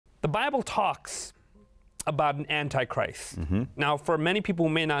Bible talks about an Antichrist. Now, for many people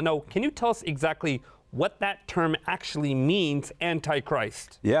who may not know, can you tell us exactly what that term actually means,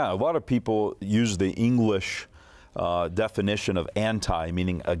 Antichrist? Yeah, a lot of people use the English definition of anti,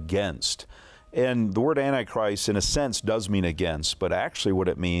 meaning against. And the word Antichrist, in a sense, does mean against, but actually what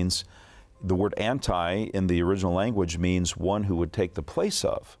it means, the word anti in the original language means one who would take the place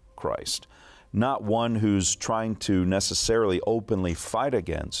of Christ, not one who's trying to necessarily openly fight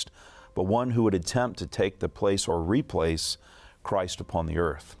against, but one who would attempt to take the place or replace Christ upon the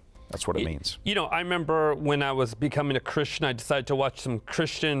earth. That's what it means. You know, I remember when I was becoming a Christian, I decided to watch some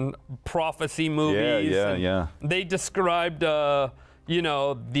Christian prophecy movies. Yeah. They described, you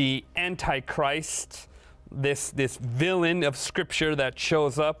know, the Antichrist, this villain of Scripture that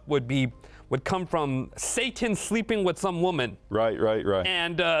shows up would come from Satan sleeping with some woman. Right.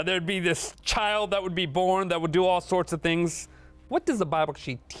 And there'd be this child that would be born that would do all sorts of things. What does the Bible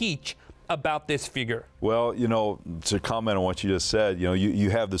actually teach about this figure? Well, you know, to comment on what you just said, you know, you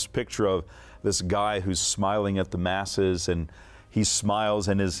have this picture of this guy who's smiling at the masses, and he smiles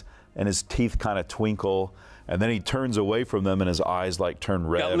and his teeth kind of twinkle, and then he turns away from them and his eyes like turn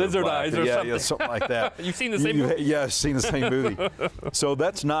red. Got lizard eyes or something. Yeah, something like that. You've seen the same movie? Yeah, I've seen the same movie. So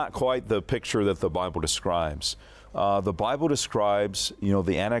that's not quite the picture that the Bible describes. The Bible describes, you know,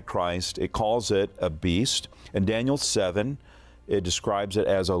 the Antichrist, it calls it a beast. In Daniel 7, it describes it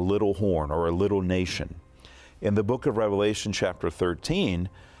as a little horn or a little nation. In the book of Revelation, chapter 13,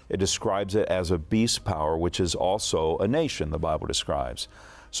 it describes it as a beast power, which is also a nation, the Bible describes.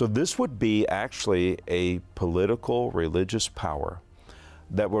 So this would be actually a political, religious power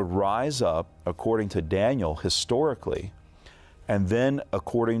that would rise up, according to Daniel, historically, and then,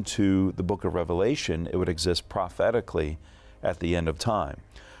 according to the book of Revelation, it would exist prophetically at the end of time.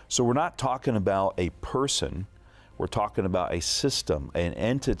 So we're not talking about a person, we're talking about a system, an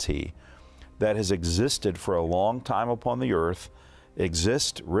entity that has existed for a long time upon the earth,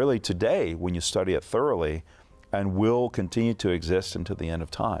 exists really today when you study it thoroughly, and will continue to exist until the end of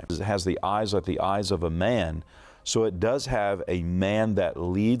time. It has the eyes like the eyes of a man, so it does have a man that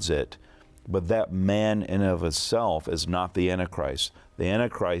leads it, but that man in and of itself is not the Antichrist. The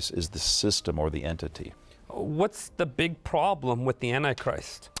Antichrist is the system or the entity. What's the big problem with the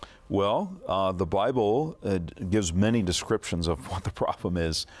Antichrist? Well, the Bible gives many descriptions of what the problem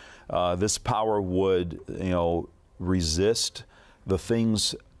is. This power would, you know, resist the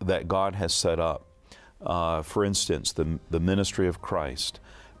things that God has set up. For instance, the ministry of Christ,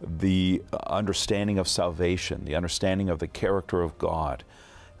 the understanding of salvation, the understanding of the character of God.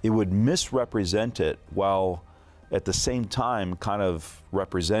 It would misrepresent it while at the same time kind of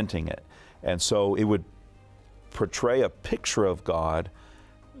representing it. And so it would portray a picture of God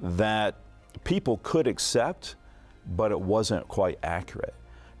that people could accept, but it wasn't quite accurate.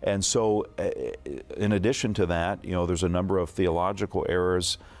 And so in addition to that, you know, there's a number of theological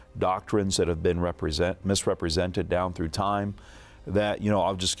errors, doctrines that have been misrepresented down through time that, you know,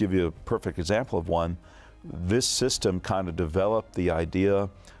 I'll just give you a perfect example of one. This system kind of developed the idea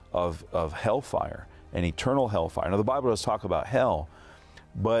of hellfire and eternal hellfire. Now, the Bible does talk about hell,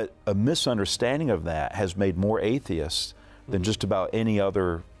 but a misunderstanding of that has made more atheists than just about any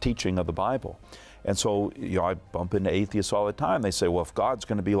other teaching of the Bible. And so, you know, I bump into atheists all the time. They say, well, if God's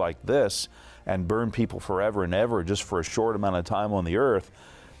going to be like this and burn people forever and ever just for a short amount of time on the earth,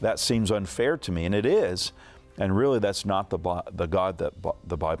 that seems unfair to me, and it is. And really, that's not the God that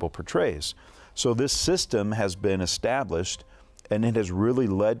the Bible portrays. So this system has been established, and it has really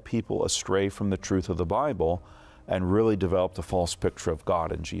led people astray from the truth of the Bible and really developed a false picture of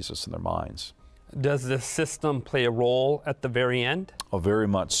God and Jesus in their minds. Does this system play a role at the very end? Oh, very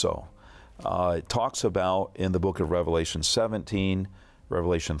much so. It talks about in the book of Revelation 17,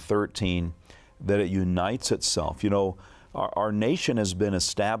 Revelation 13, that it unites itself. You know, our nation has been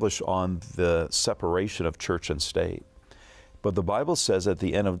established on the separation of church and state. But the Bible says at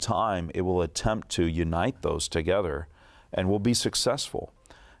the end of time, it will attempt to unite those together and will be successful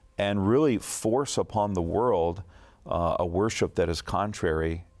and really force upon the world a worship that is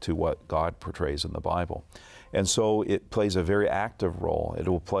contrary to what God portrays in the Bible. And so it plays a very active role. It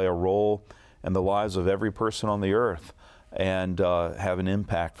will play a role in the lives of every person on the earth and have an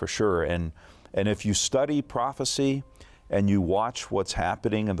impact for sure. And if you study prophecy and you watch what's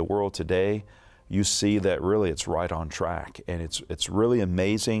happening in the world today, you see that really it's right on track. And it's really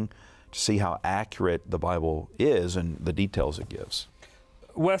amazing to see how accurate the Bible is and the details it gives.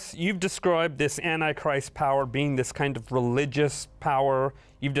 Wes, you've described this Antichrist power being this kind of religious power.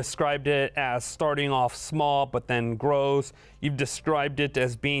 You've described it as starting off small but then grows. You've described it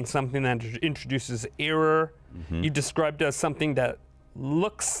as being something that introduces error. You've described it as something that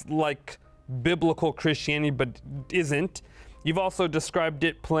looks like biblical Christianity but isn't. You've also described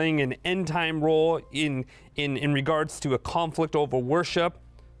it playing an end time role in regards to a conflict over worship.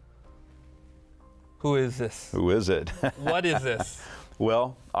 Who is this? Who is it? What is this?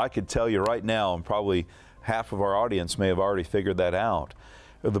 Well, I could tell you right now, and probably half of our audience may have already figured that out.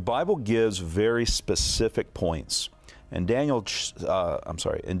 The Bible gives very specific points. In Daniel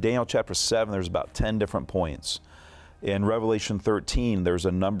chapter 7, there's about 10 different points. In Revelation 13, there's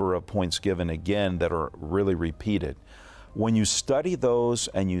a number of points given again that are really repeated. When you study those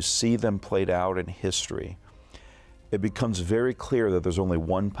and you see them played out in history, it becomes very clear that there's only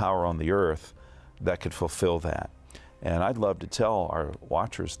one power on the earth that could fulfill that. And I'd love to tell our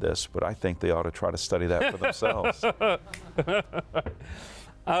watchers this, but I think they ought to try to study that for themselves.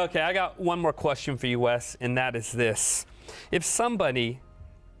 Okay, I got one more question for you, Wes, and that is this. If somebody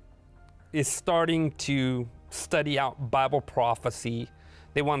is starting to study out Bible prophecy,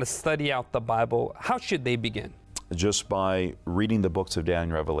 they want to study out the Bible, how should they begin? Just by reading the books of Daniel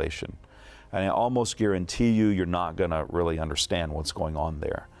and Revelation. And I almost guarantee you, you're not going to really understand what's going on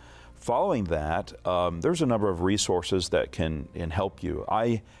there. Following that, there's a number of resources that can help you.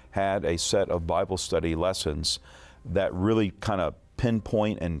 I had a set of Bible study lessons that really kind of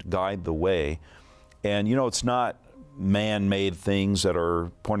pinpoint and guide the way. And you know, it's not man-made things that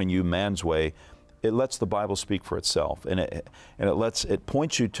are pointing you man's way. It lets the Bible speak for itself, and it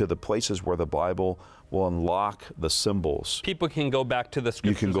points you to the places where the Bible will unlock the symbols. People can go back to the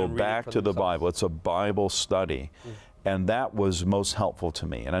scriptures. You can go back to the Bible. It's a Bible study. And that was most helpful to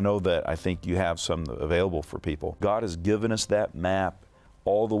me. And I know that I think you have some available for people. God has given us that map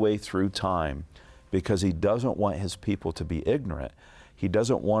all the way through time because He doesn't want His people to be ignorant. He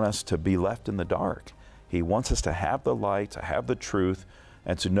doesn't want us to be left in the dark. He wants us to have the light, to have the truth,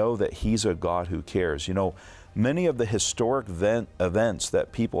 and to know that He's a God who cares. You know, many of the historic events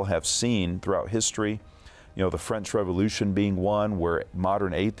that people have seen throughout history, you know, the French Revolution being one where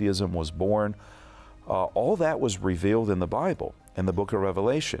modern atheism was born, all that was revealed in the Bible, in the book of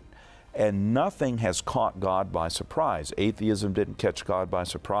Revelation. And nothing has caught God by surprise. Atheism didn't catch God by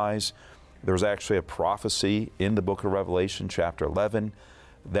surprise. There's actually a prophecy in the book of Revelation, chapter 11,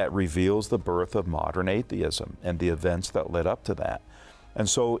 that reveals the birth of modern atheism and the events that led up to that. And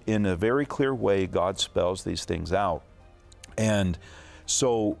so in a very clear way, God spells these things out. And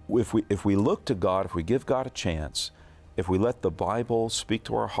so if we look to God, if we give God a chance, if we let the Bible speak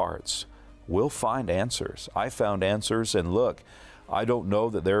to our hearts, we'll find answers. I found answers, and look, I don't know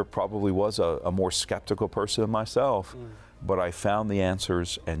that there probably was a more skeptical person than myself, but I found the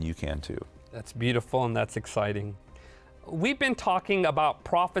answers, and you can too. That's beautiful, and that's exciting. We've been talking about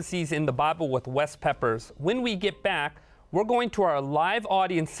prophecies in the Bible with Wes Peppers. When we get back, we're going to our live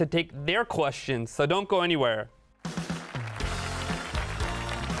audience to take their questions, so don't go anywhere.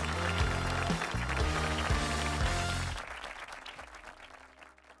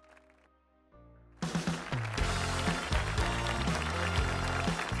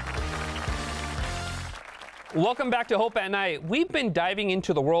 Welcome back to Hope at Night. We've been diving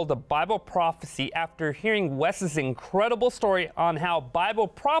into the world of Bible prophecy after hearing Wes's incredible story on how Bible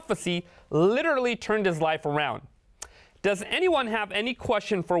prophecy literally turned his life around. Does anyone have any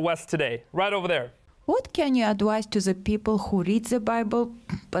question for Wes today? Right over there. What can you advise to the people who read the Bible,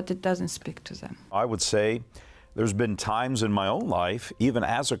 but it doesn't speak to them? I would say there's been times in my own life, even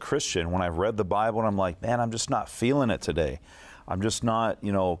as a Christian, when I've read the Bible and I'm like, man, I'm just not feeling it today. I'm just not,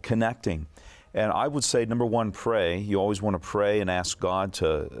 connecting. And I would say, number one, pray. You always want to pray and ask God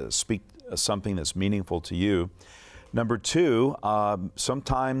to speak something that's meaningful to you. Number two,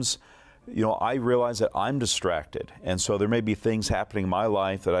 sometimes, I realize that I'm distracted. And so there may be things happening in my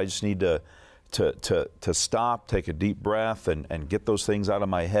life that I just need to stop, take a deep breath, and get those things out of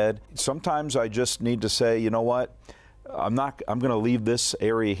my head. Sometimes I just need to say, you know what? I'm going to leave this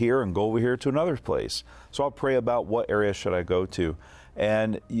area here and go over here to another place. So I'll pray about what area should I go to.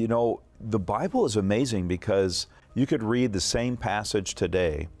 And, the Bible is amazing because you could read the same passage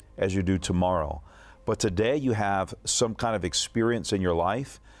today as you do tomorrow. But today you have some kind of experience in your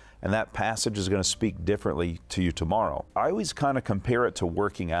life, and that passage is going to speak differently to you tomorrow. I always kind of compare it to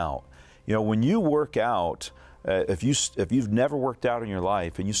working out. When you work out, if you've never worked out in your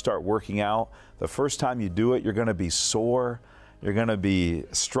life and you start working out, the first time you do it, you're going to be sore, you're going to be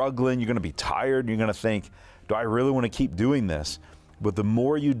struggling, you're going to be tired, and you're going to think, do I really want to keep doing this? But the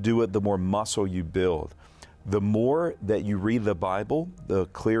more you do it, the more muscle you build. The more that you read the Bible, the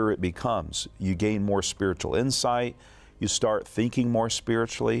clearer it becomes. You gain more spiritual insight. You start thinking more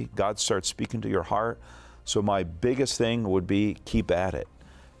spiritually. God starts speaking to your heart. So my biggest thing would be keep at it.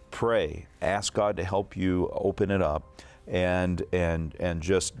 Pray. Ask God to help you open it up. and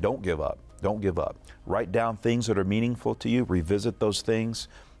just don't give up. Don't give up. Write down things that are meaningful to you. Revisit those things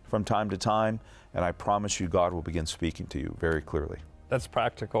from time to time, and I promise you God will begin speaking to you very clearly. That's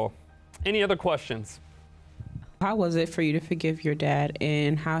practical. Any other questions? How was it for you to forgive your dad,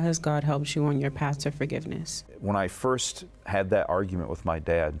 and how has God helped you on your path to forgiveness? When I first had that argument with my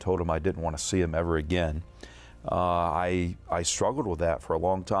dad and told him I didn't want to see him ever again, I struggled with that for a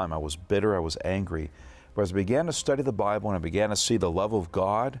long time. I was bitter, I was angry. But as I began to study the Bible and I began to see the love of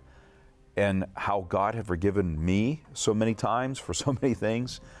God and how God had forgiven me so many times for so many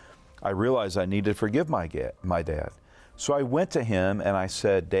things, I realized I needed to forgive my dad. So I went to him and I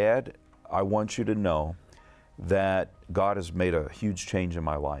said, Dad, I want you to know that God has made a huge change in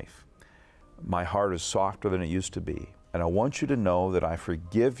my life. My heart is softer than it used to be. And I want you to know that I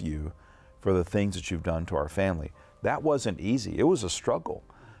forgive you for the things that you've done to our family. That wasn't easy. It was a struggle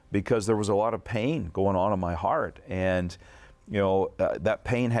because there was a lot of pain going on in my heart. And you know, that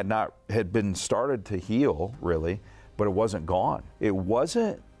pain had been started to heal, really, but it wasn't gone. It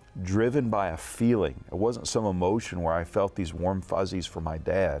wasn't driven by a feeling. It wasn't some emotion where I felt these warm fuzzies for my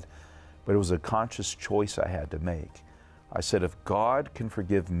dad, but it was a conscious choice I had to make. I said, if God can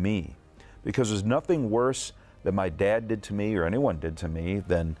forgive me, because there's nothing worse that my dad did to me or anyone did to me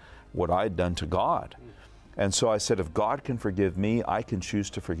than what I'd done to God. And so I said, if God can forgive me, I can choose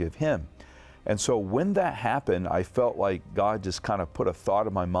to forgive him. And so when that happened, I felt like God just kind of put a thought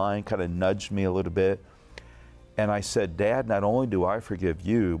in my mind, kind of nudged me a little bit. And I said, Dad, not only do I forgive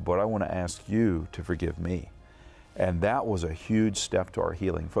you, but I want to ask you to forgive me. And that was a huge step to our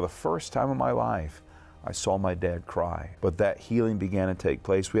healing. For the first time in my life, I saw my dad cry. But that healing began to take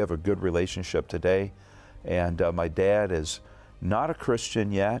place. We have a good relationship today. And my dad is not a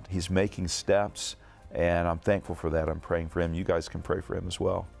Christian yet. He's making steps. And I'm thankful for that. I'm praying for him. You guys can pray for him as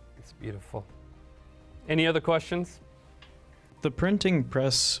well. It's beautiful. Any other questions? The printing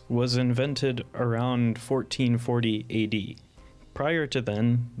press was invented around 1440 AD. Prior to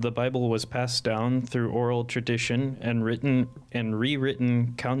then, the Bible was passed down through oral tradition and written and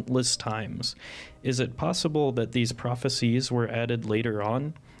rewritten countless times. Is it possible that these prophecies were added later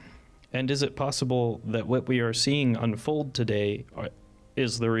on? And is it possible that what we are seeing unfold today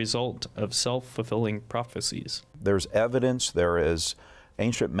is the result of self-fulfilling prophecies? There's evidence, there is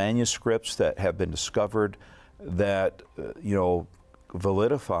ancient manuscripts that have been discovered that,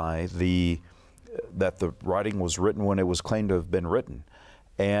 validify that the writing was written when it was claimed to have been written.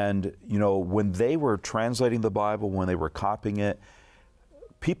 And, when they were translating the Bible, when they were copying it,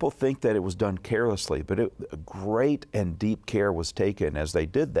 people think that it was done carelessly, but great and deep care was taken as they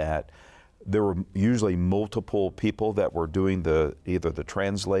did that. There were usually multiple people that were doing either the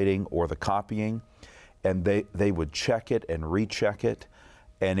translating or the copying, and they would check it and recheck it.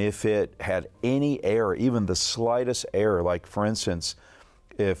 And if it had any error, even the slightest error, like for instance,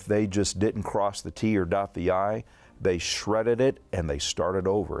 if they just didn't cross the T or dot the I, they shredded it and they started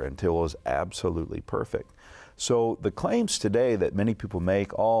over until it was absolutely perfect. So the claims today that many people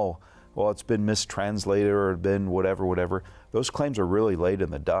make, well, it's been mistranslated or been whatever, those claims are really laid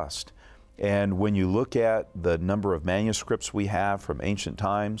in the dust. And when you look at the number of manuscripts we have from ancient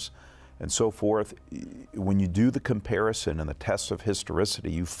times and so forth, when you do the comparison and the tests of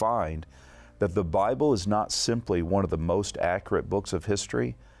historicity, you find that the Bible is not simply one of the most accurate books of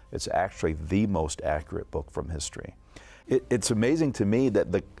history, it's actually the most accurate book from history. It's amazing to me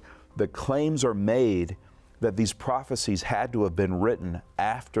that the claims are made that these prophecies had to have been written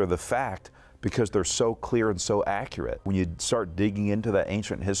after the fact because they're so clear and so accurate. When you start digging into that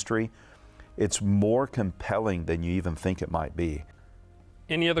ancient history, it's more compelling than you even think it might be.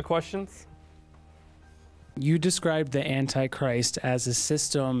 Any other questions? You described the Antichrist as a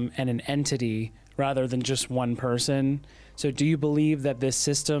system and an entity rather than just one person. So do you believe that this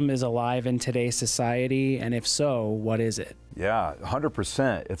system is alive in today's society? And if so, what is it? Yeah,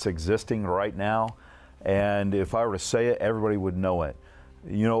 100%. It's existing right now. And if I were to say it, everybody would know it.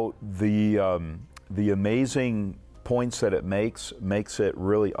 The amazing points that it makes it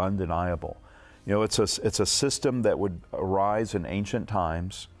really undeniable. It's a system that would arise in ancient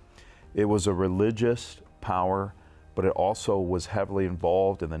times. It was a religious power, but it also was heavily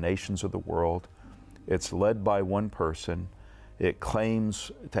involved in the nations of the world. It's led by one person. It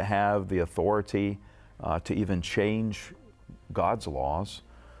claims to have the authority to even change God's laws.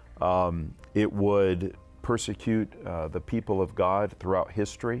 It would persecute the people of God throughout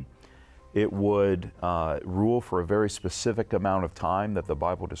history. It would rule for a very specific amount of time that the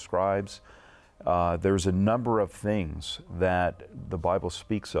Bible describes. There's a number of things that the Bible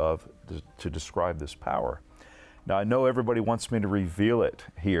speaks of to describe this power. Now, I know everybody wants me to reveal it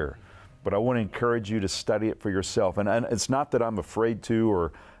here, but I want to encourage you to study it for yourself. And it's not that I'm afraid to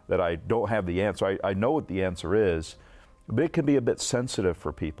or that I don't have the answer. I know what the answer is, but it can be a bit sensitive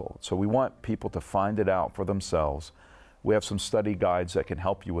for people. So we want people to find it out for themselves. We have some study guides that can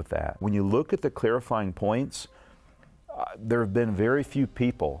help you with that. When you look at the clarifying points, there have been very few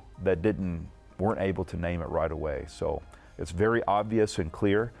people that weren't able to name it right away. So it's very obvious and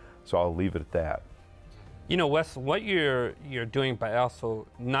clear, so I'll leave it at that. You know, Wes, what you're doing by also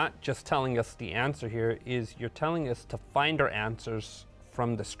not just telling us the answer here is you're telling us to find our answers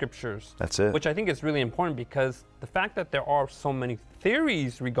from the scriptures. That's it. Which I think is really important, because the fact that there are so many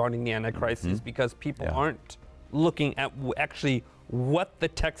theories regarding the Antichrist is because people aren't looking at actually what the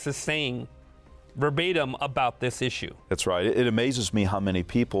text is saying verbatim about this issue. That's right. It amazes me how many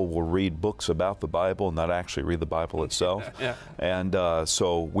people will read books about the Bible and not actually read the Bible itself. And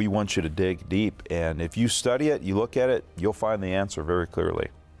so we want you to dig deep. And if you study it, you look at it, you'll find the answer very clearly.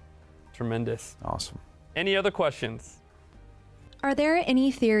 Tremendous. Awesome. Any other questions? Are there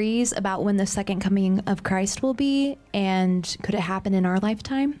any theories about when the second coming of Christ will be, and could it happen in our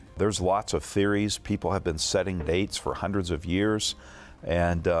lifetime? There's lots of theories. People have been setting dates for hundreds of years.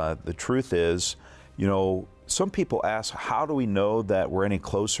 And the truth is, you know, some people ask, how do we know that we're any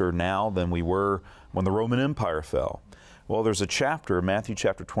closer now than we were when the Roman Empire fell? Well, there's a chapter, Matthew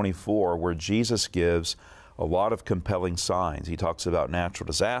chapter 24, where Jesus gives a lot of compelling signs. He talks about natural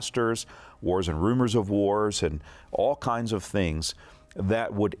disasters, wars and rumors of wars, and all kinds of things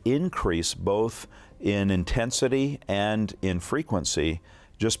that would increase both in intensity and in frequency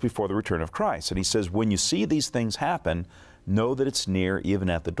just before the return of Christ. And he says, when you see these things happen, know that it's near, even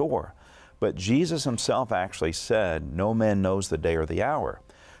at the door. But Jesus himself actually said, no man knows the day or the hour.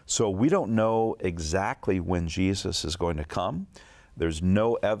 So we don't know exactly when Jesus is going to come. There's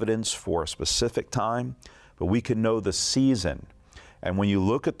no evidence for a specific time, but we can know the season. And when you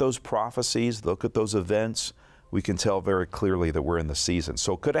look at those prophecies, look at those events, we can tell very clearly that we're in the season.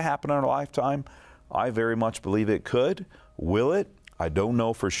 So could it happen in our lifetime? I very much believe it could. Will it? I don't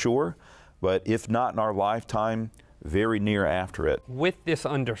know for sure. But if not in our lifetime, very near after it. With this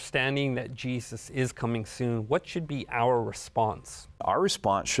understanding that Jesus is coming soon, what should be our response? Our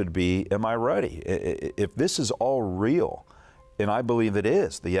response should be, am I ready? If this is all real, and I believe it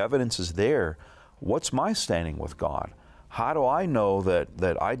is, the evidence is there, what's my standing with God? How do I know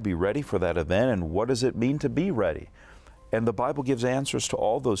that I'd be ready for that event, and what does it mean to be ready? And the Bible gives answers to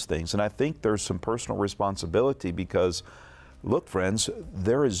all those things, and I think there's some personal responsibility because, look, friends,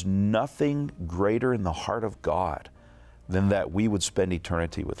 there is nothing greater in the heart of God than that we would spend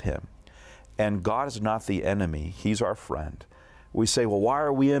eternity with Him. And God is not the enemy, He's our friend. We say, well, why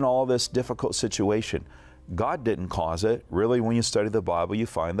are we in all this difficult situation? God didn't cause it. Really, when you study the Bible, you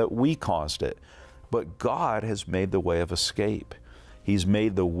find that we caused it. But God has made the way of escape. He's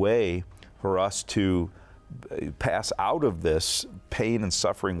made the way for us to pass out of this pain and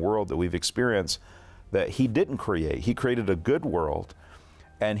suffering world that we've experienced that He didn't create. He created a good world,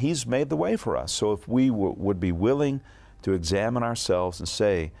 and He's made the way for us. So if we would be willing to examine ourselves and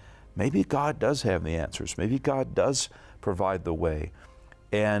say, maybe God does have the answers. Maybe God does provide the way.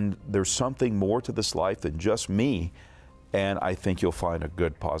 And there's something more to this life than just me, and I think you'll find a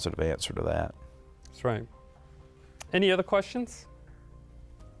good, positive answer to that. That's right. Any other questions?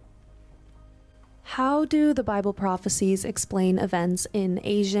 How do the Bible prophecies explain events in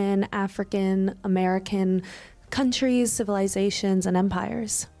Asian, African, American countries, civilizations, and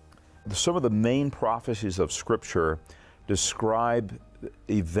empires? Some of the main prophecies of Scripture describe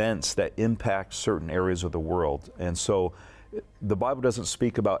events that impact certain areas of the world. And so the Bible doesn't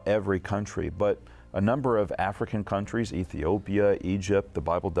speak about every country, but a number of African countries, Ethiopia, Egypt, the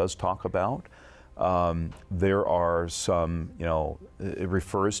Bible does talk about. There are some, it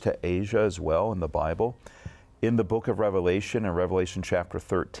refers to Asia as well in the Bible. In the book of Revelation, in Revelation chapter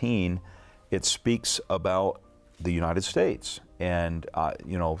 13, it speaks about the United States. And,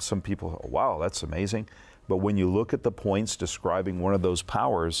 some people, wow, that's amazing. But when you look at the points describing one of those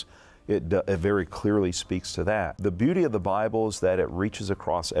powers, it very clearly speaks to that. The beauty of the Bible is that it reaches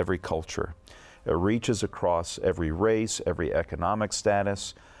across every culture. It reaches across every race, every economic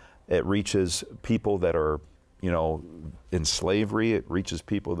status. It reaches people that are, in slavery. It reaches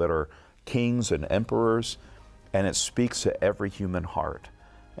people that are kings and emperors. And it speaks to every human heart.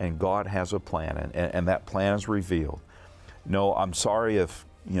 And God has a plan, and that plan is revealed. No, I'm sorry if,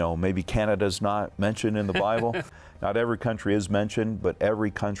 maybe Canada's not mentioned in the Bible. Not every country is mentioned, but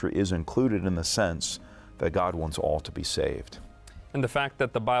every country is included in the sense that God wants all to be saved. And the fact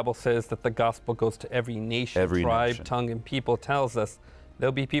that the Bible says that the gospel goes to every nation, tribe, tongue, and people tells us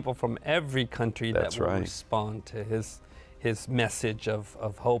there'll be people from every country that will respond to his message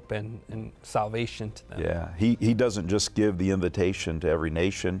of hope and salvation to them. Yeah, he doesn't just give the invitation to every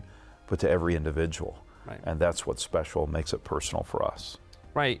nation, but to every individual. Right. And that's what's special, makes it personal for us.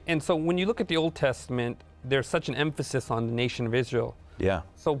 Right. And so when you look at the Old Testament, there's such an emphasis on the nation of Israel. Yeah.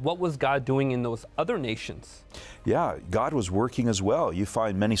 So what was God doing in those other nations? Yeah, God was working as well. You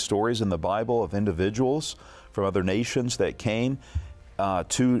find many stories in the Bible of individuals from other nations that came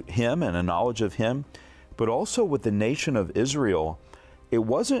to him and a knowledge of him. But also with the nation of Israel, it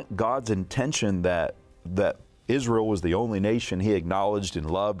wasn't God's intention that Israel was the only nation he acknowledged and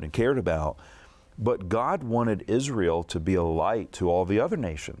loved and cared about. But God wanted Israel to be a light to all the other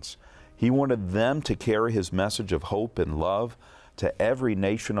nations. He wanted them to carry his message of hope and love to every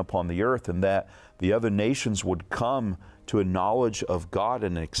nation upon the earth, and that the other nations would come to a knowledge of God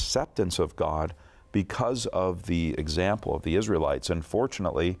and an acceptance of God because of the example of the Israelites.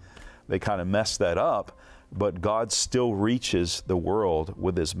 Unfortunately, they kind of messed that up, but God still reaches the world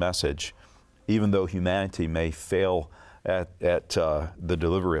with his message, even though humanity may fail at the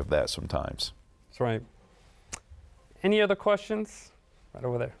delivery of that sometimes. That's right. Any other questions? Right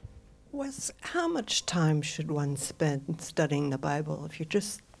over there. Wes, how much time should one spend studying the Bible if you're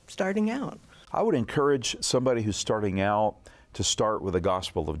just starting out? I would encourage somebody who's starting out to start with the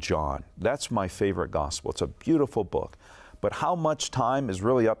Gospel of John. That's my favorite gospel. It's a beautiful book. But how much time is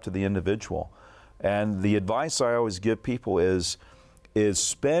really up to the individual. And the advice I always give people is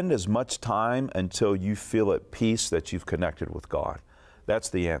spend as much time until you feel at peace that you've connected with God. That's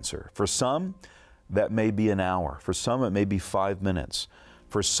the answer. For some, that may be an hour. For some, it may be 5 minutes.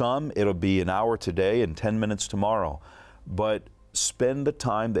 For some, it'll be an hour today and 10 minutes tomorrow. But spend the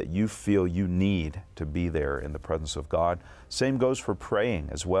time that you feel you need to be there in the presence of God. Same goes for praying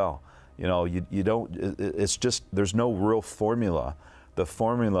as well. You know, you don't, it's just, there's no real formula. The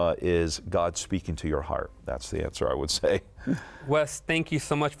formula is God speaking to your heart. That's the answer, I would say. Wes, thank you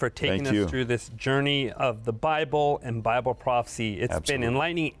so much for taking us through this journey of the Bible and Bible prophecy. It's been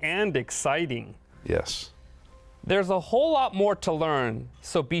enlightening and exciting. Yes. There's a whole lot more to learn,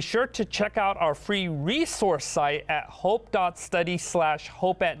 so be sure to check out our free resource site at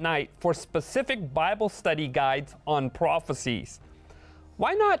hope.study/hopeatnight for specific Bible study guides on prophecies.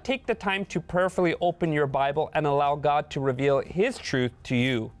 Why not take the time to prayerfully open your Bible and allow God to reveal his truth to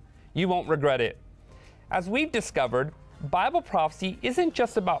you? You won't regret it. As we've discovered, Bible prophecy isn't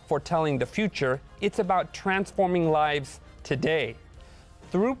just about foretelling the future, it's about transforming lives today.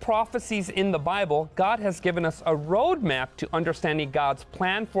 Through prophecies in the Bible, God has given us a roadmap to understanding God's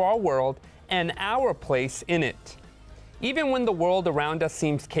plan for our world and our place in it. Even when the world around us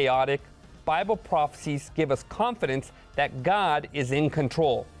seems chaotic, Bible prophecies give us confidence that God is in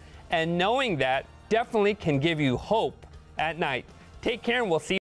control. And knowing that definitely can give you hope at night. Take care, and we'll see you